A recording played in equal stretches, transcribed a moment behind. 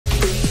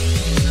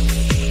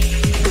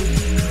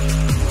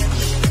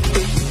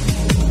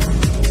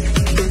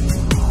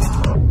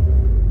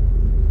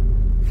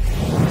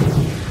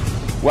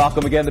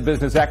Welcome again to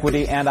Business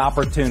Equity and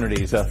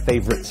Opportunities, a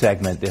favorite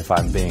segment, if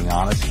I'm being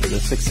honest, the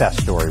success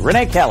story.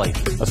 Renee Kelly,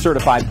 a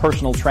certified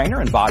personal trainer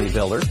and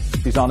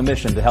bodybuilder. She's on a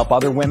mission to help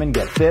other women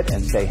get fit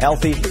and stay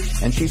healthy,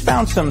 and she's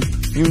found some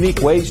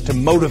unique ways to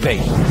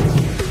motivate.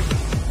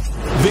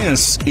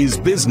 This is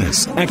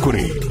Business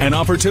Equity and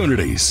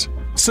Opportunities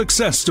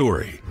Success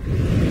Story.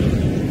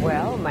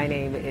 Well, my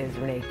name is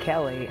Renee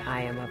Kelly.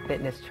 I am a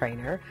fitness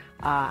trainer.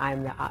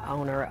 I'm the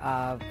owner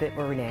of Fit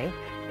with Renee.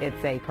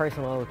 It's a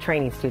personal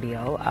training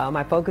studio.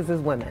 My focus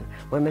is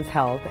women's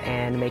health,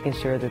 and making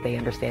sure that they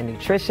understand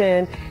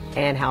nutrition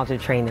and how to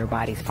train their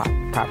bodies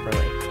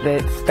properly.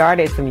 It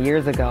started some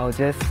years ago.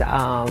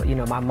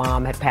 My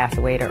mom had passed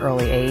away at an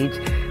early age,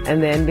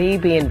 and then me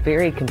being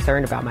very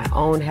concerned about my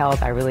own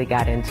health, I really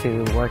got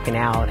into working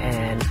out.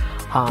 And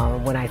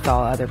when I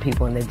saw other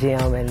people in the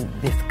gym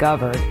and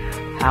discovered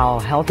how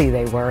healthy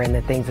they were and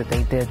the things that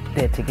they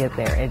did to get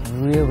there, it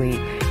really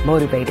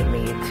motivated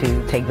me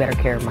to take better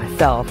care of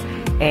myself.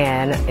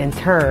 And in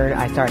turn,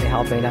 I started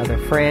helping other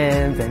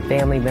friends and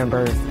family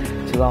members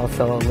to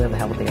also live a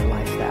healthier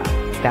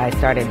lifestyle. I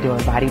started doing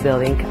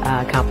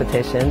bodybuilding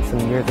competitions some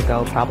years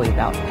ago, probably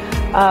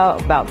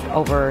about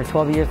over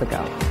 12 years ago.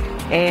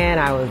 And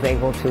I was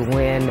able to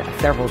win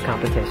several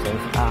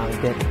competitions,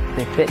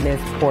 the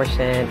fitness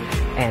portion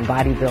and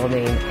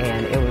bodybuilding,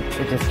 and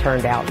it just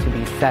turned out to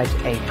be such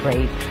a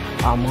great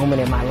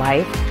moment in my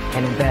life,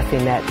 and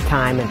investing that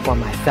time and for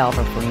myself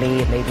and for me,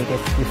 it made me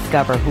just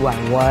discover who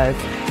I was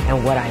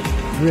and what I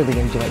really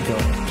enjoyed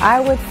doing. I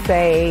would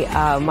say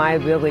my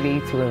ability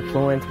to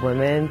influence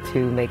women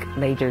to make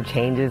major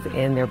changes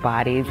in their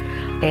bodies,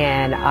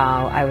 and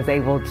I was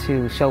able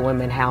to show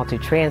women how to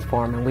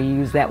transform, and we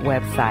use that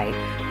website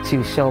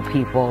to show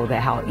people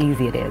that how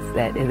easy it is,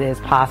 that it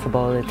is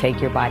possible to take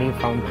your body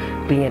from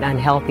being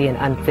unhealthy and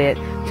unfit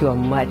to a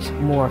much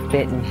more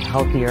fit and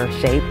healthier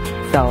shape.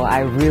 So I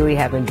really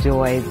have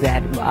enjoyed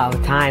that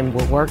time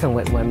with working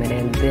with women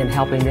and then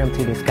helping them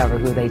to discover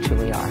who they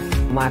truly are.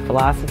 My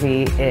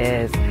philosophy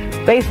is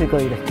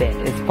basically to fit.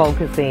 It's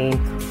focusing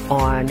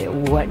on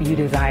what you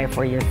desire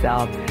for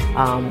yourself.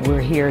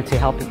 We're here to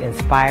help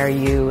inspire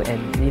you,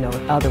 and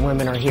other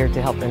women are here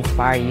to help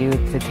inspire you,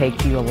 to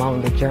take you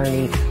along the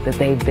journey that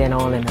they've been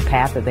on and the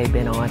path that they've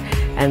been on.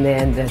 And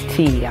then the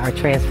T, our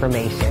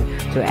transformation,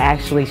 to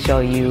actually show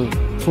you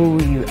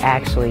who you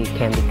actually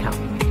can become.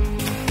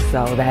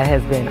 So that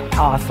has been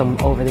awesome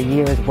over the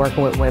years,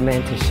 working with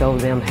women to show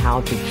them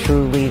how to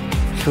truly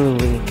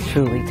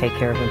take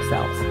care of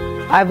themselves.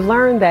 I've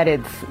learned that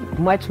it's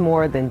much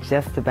more than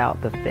just about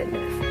the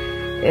fitness.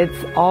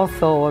 It's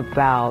also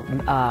about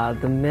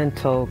the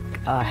mental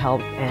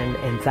health and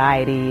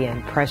anxiety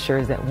and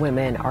pressures that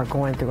women are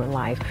going through in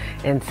life.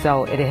 And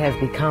so this has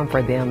become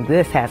for them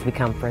their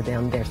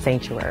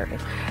sanctuary,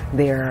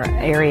 their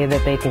area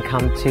that they can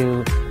come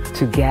to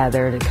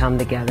come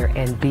together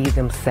and be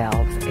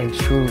themselves and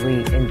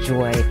truly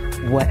enjoy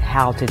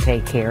how to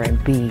take care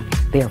and be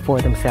there for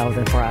themselves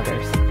and for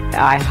others.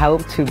 I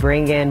hope to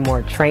bring in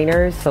more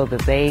trainers so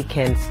that they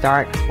can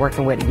start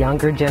working with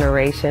younger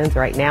generations.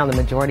 Right now, the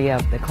majority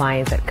of the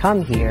clients that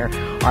come here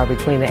are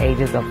between the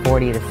ages of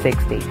 40 to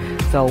 60.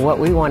 So what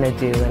we want to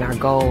do, and our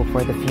goal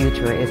for the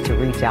future, is to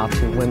reach out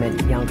to women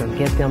younger,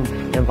 get them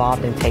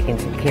involved in taking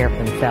care of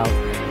themselves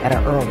at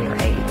an earlier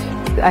age.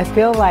 I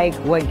feel like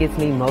what gets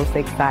me most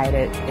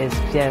excited is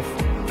just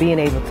being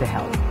able to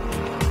help.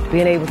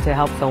 Being able to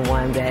help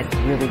someone that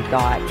really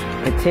thought,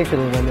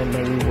 particularly women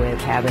maybe with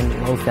having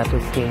low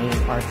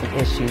self-esteem or some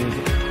issues,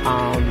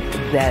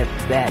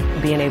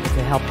 that being able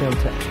to help them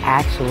to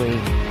actually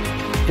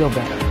feel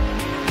better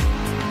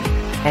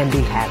and be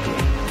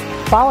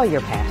happier. Follow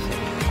your passion.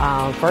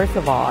 First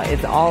of all,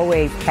 it's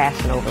always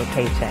passion over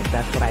paycheck.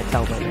 That's what I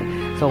tell women.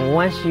 So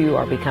once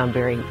you become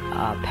very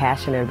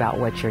passionate about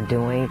what you're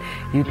doing,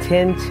 you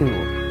tend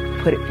to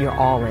put your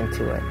all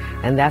into it.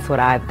 And that's what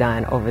I've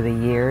done over the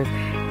years.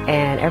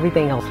 And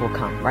everything else will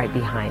come right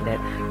behind it.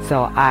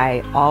 So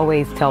I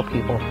always tell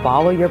people,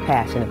 follow your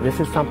passion. If this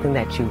is something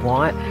that you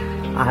want,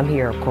 I'm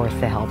here, of course,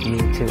 to help you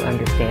to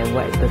understand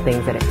what the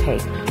things that it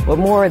takes. But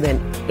more than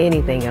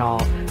anything at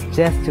all,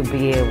 just to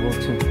be able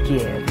to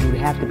give. You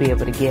have to be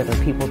able to give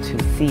and people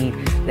to see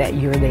that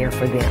you're there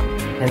for them,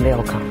 and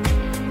they'll come.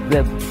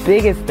 The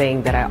biggest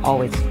thing that I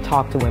always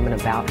talk to women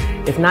about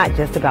is not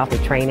just about the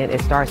training.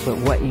 It starts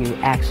with what you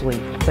actually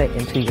put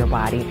into your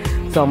body.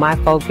 So my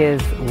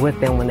focus with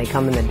them when they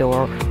come in the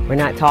door, we're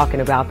not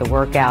talking about the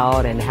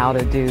workout and how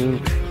to do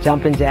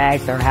jumping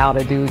jacks or how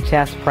to do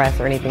chest press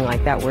or anything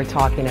like that. We're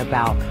talking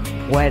about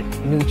what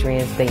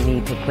nutrients they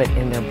need to put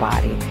in their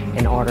body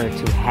in order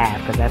to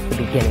have, because that's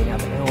the beginning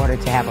of it. In order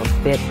to have a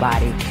fit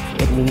body,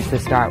 it needs to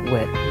start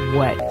with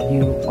what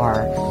you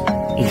are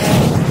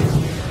eating.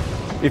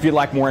 If you'd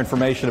like more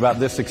information about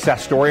this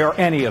success story or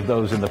any of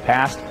those in the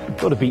past,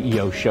 go to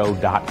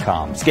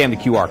beoshow.com. Scan the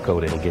QR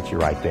code, it'll get you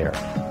right there.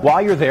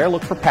 While you're there,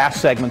 look for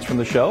past segments from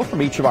the show from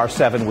each of our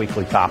 7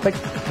 weekly topics.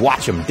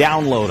 Watch them,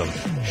 download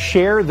them.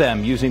 Share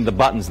them using the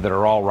buttons that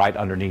are all right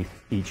underneath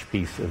each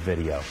piece of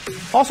video.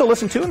 Also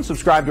listen to and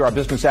subscribe to our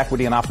Business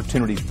Equity and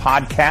Opportunities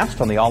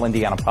podcast on the All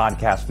Indiana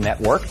Podcast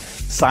Network.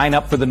 Sign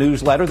up for the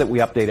newsletter that we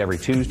update every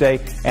Tuesday.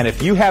 And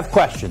if you have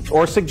questions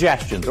or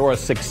suggestions or a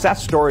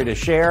success story to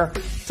share,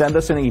 send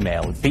us an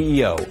email at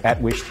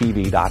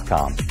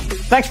beo@wishtv.com.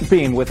 Thanks for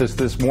being with us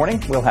this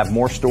morning. We'll have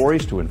more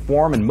stories to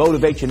inform and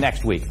motivate you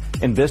next week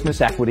in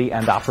Business Equity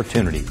and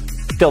Opportunity.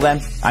 Till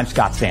then, I'm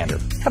Scott Sander.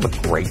 Have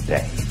a great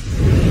day.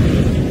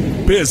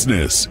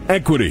 Business,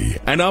 Equity,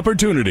 and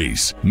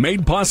Opportunities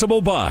made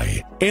possible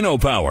by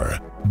InnoPower,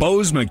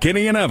 Bose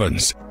McKinney &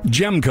 Evans,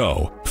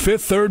 Gemco,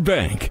 Fifth Third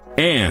Bank,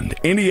 and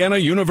Indiana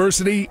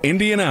University,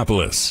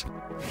 Indianapolis.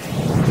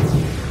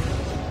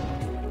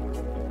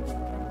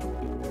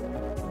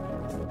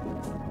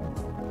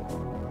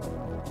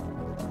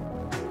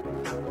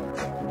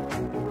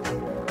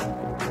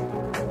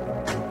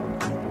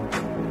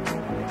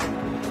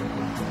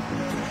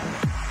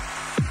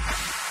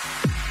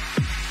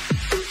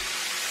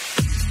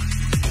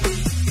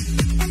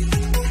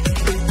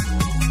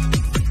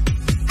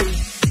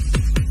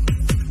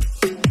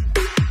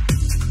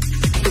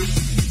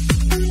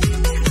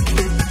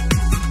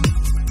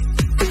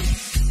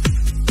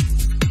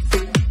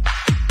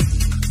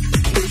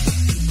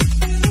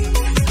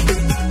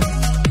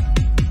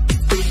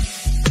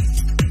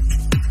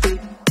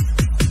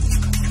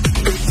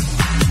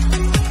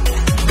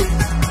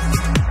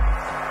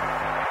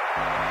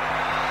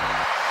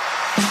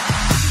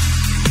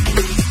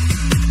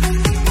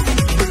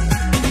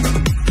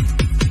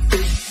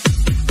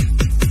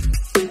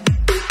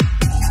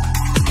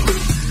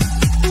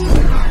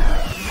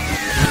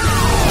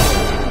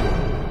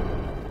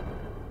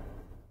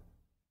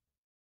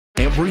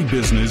 Every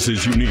business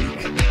is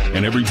unique,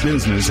 and every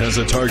business has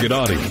a target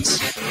audience.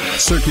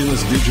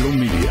 Circulus Digital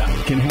Media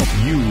can help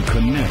you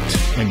connect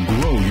and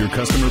grow your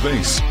customer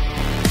base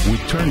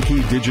with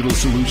turnkey digital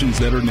solutions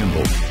that are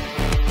nimble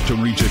to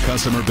reach a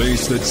customer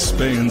base that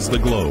spans the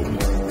globe.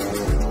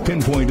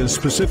 Pinpoint a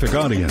specific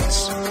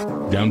audience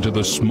down to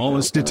the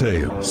smallest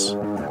details.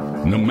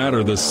 No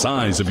matter the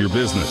size of your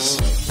business,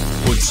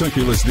 put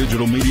Circulus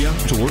Digital Media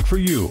to work for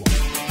you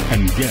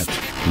and get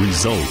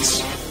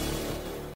results.